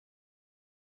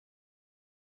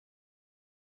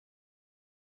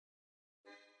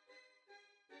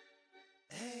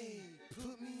Hey,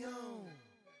 put me on.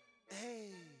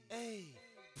 Hey,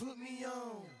 put me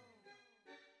on.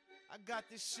 I got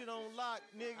this shit on lock,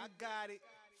 nigga. I got it.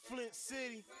 Flint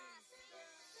City.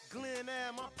 Glen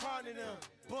Ave, my partner them.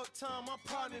 Bucktown, my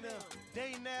partner them.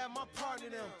 Dayton Ave, my partner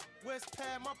them. West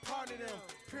Pad, my partner them.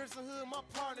 Pearson Hood, my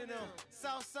partner them.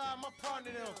 Southside, my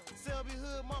partner them. Selby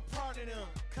Hood, my partner them.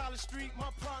 College Street,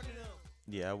 my partner them.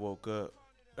 Yeah, I woke up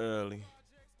early,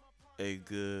 ate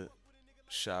good,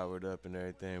 showered up and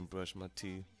everything, brushed my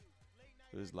teeth.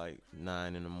 It was like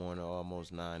 9 in the morning,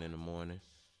 almost 9 in the morning.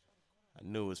 I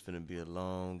knew it was finna be a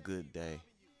long, good day,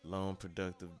 long,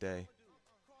 productive day.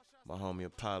 My homie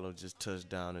Apollo just touched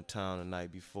down in town the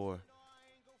night before,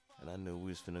 and I knew we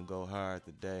was finna go hard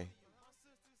today.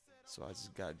 So I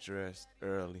just got dressed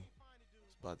early,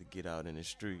 was about to get out in the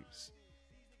streets.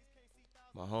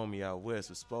 My homie out west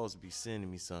was supposed to be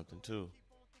sending me something too,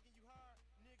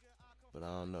 but I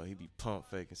don't know, he be pump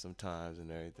faking sometimes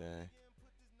and everything.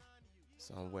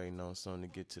 So I'm waiting on something to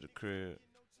get to the crib,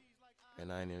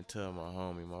 and I ain't even tell my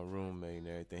homie, my roommate and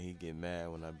everything. He get mad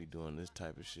when I be doing this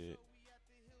type of shit,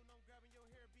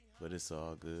 but it's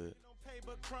all good.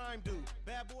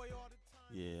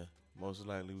 Yeah, most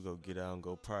likely we go get out and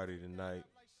go party tonight.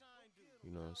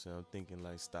 You know what I'm saying? I'm thinking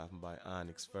like stopping by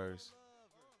Onyx first,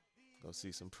 go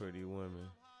see some pretty women,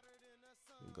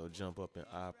 and go jump up in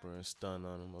opera and stun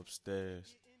on them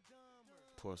upstairs.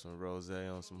 Pour some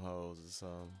rosé on some hoes or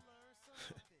something.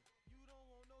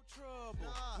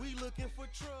 We looking for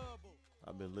trouble.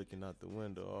 I've been looking out the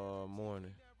window all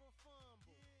morning.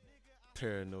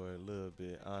 Paranoid a little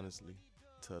bit, honestly.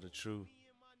 Tell the truth.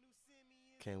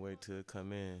 Can't wait till it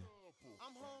come in.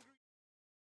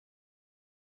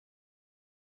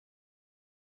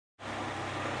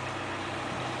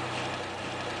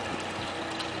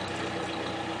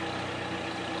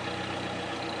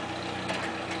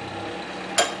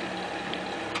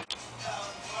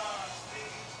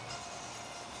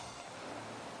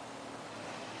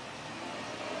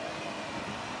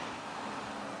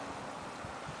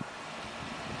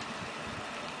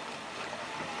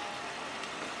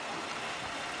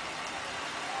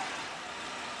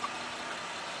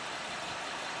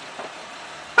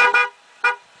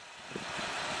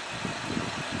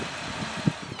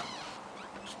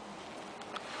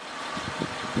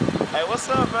 Hey, what's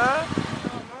up, man?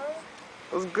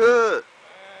 What's good?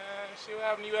 Man, shit, what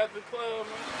happened to you at the club,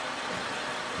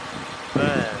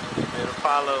 Man,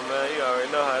 Apollo, man, you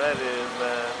already know how that is,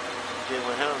 man. Get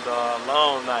with him, dog,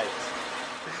 long nights.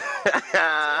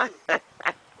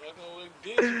 Fucking with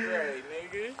Digigray,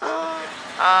 nigga.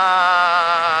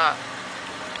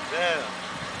 Damn.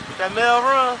 Did that mail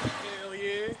run? Hell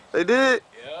yeah. They did?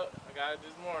 Yep, I got it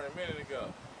this morning, a minute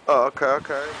ago. Oh, okay.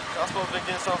 Y'all supposed to be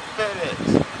getting something from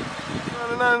FedEx.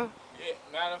 Nothing? Yeah,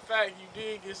 matter of fact, you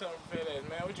did get something from FedEx,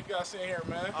 man. What you got sitting here,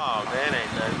 man? Oh, man,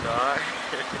 ain't nothing, dog.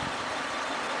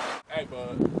 Hey,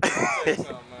 bud, let me tell you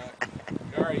something, man.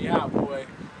 You already out, boy.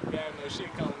 You got no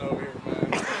shit coming over here,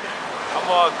 man. I'm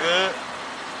all good.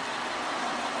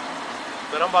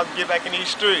 But I'm about to get back in these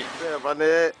streets. Yeah, my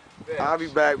nigga. I'll be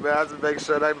back, man. I'll just make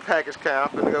sure that package came. I'm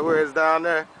finna go where it's down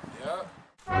there. Yep.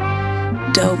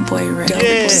 Dope boy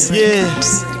records. Yeah.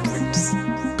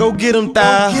 Go get him,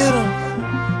 thou.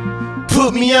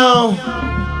 Put me on.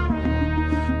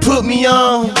 Put me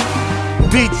on.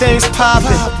 Big things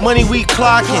poppin', money we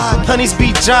clockin', honeys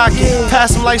be jockin',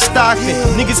 pass them like Stockton.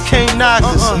 Niggas can't knock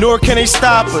us, nor can they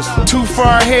stop us. Too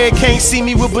far ahead, can't see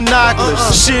me with binoculars.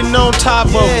 Shitting on top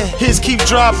of them, hits keep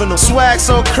dropping them. Swag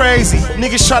so crazy,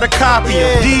 niggas try to copy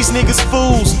them. These niggas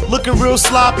fools, looking real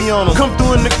sloppy on them. Come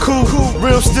through in the coupe,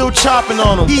 real still chopping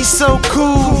on them. He's so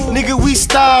cool, nigga we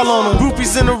style on them.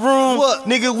 Groupies in the room,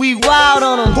 nigga we wild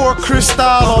on them. Pour Crystal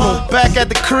on them, back at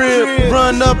the crib.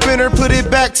 Run up in her, put it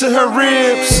back to her rib.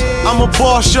 I'm a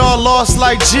boss, y'all lost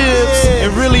like Jibs.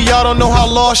 And really y'all don't know how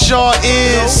lost y'all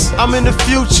is. I'm in the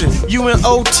future, you in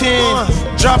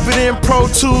 010. Drop it in Pro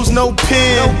Tools, no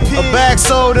pen. A bag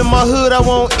sold in my hood, I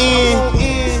won't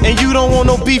end. And you don't want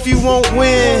no beef, you won't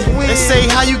win. They say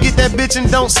how you get that bitch and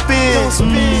don't spin.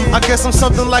 I guess I'm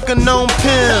something like a known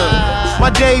pimp. My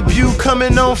debut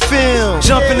coming on film.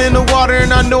 Jumping in the water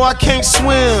and I know I can't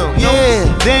swim.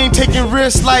 Yeah, they ain't taking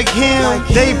risks like him.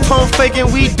 They pump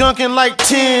faking, we dunking like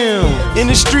Tim. In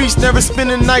the streets, never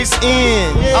spending nights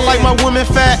in. I like my women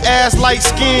fat ass, light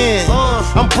skin.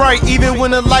 I'm bright even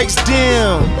when the lights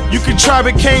dim. You can try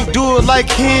but can't do it like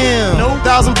him.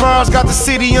 1,000 bars got the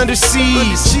city under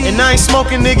siege. And I ain't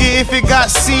smoking, nigga, if it got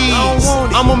seeds.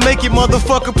 I'ma make it,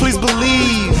 motherfucker, please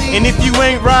believe. And if you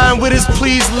ain't riding with us,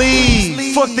 please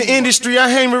leave. Fuck the industry, I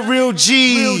hang with real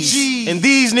G's. And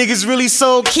these niggas really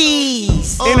sold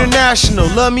keys. International,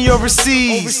 love me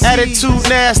overseas. Attitude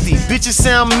nasty, bitches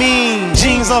sound mean.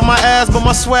 Jeans off my ass, but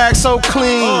my swag so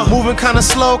clean. Moving kinda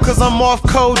slow, cause I'm off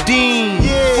codeine.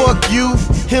 Fuck you,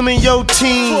 him and your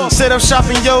team. Set up shop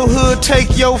in your hood,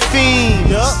 take your fiend.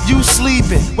 You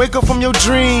sleeping, wake up from your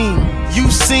dream. You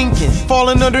sinking,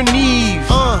 falling underneath.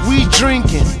 We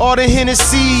drinking, all the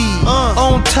Hennessy.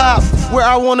 On top, where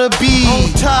I wanna be.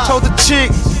 Told the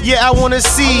chick, yeah, I wanna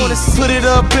see. Put it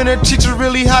up in her, teach her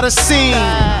really how to sing.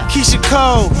 Keisha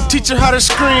Cole, teach her how to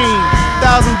scream.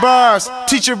 1,000 bars,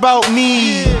 teach her about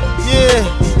me. Yeah.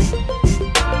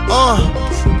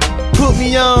 Put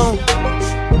me on.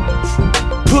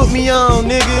 Put me on,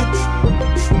 nigga.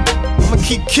 I'ma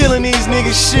keep killing these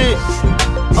niggas shit.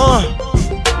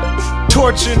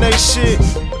 Torturing they shit.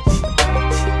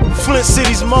 Flint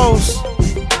City's most.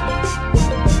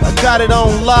 I got it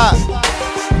on lock.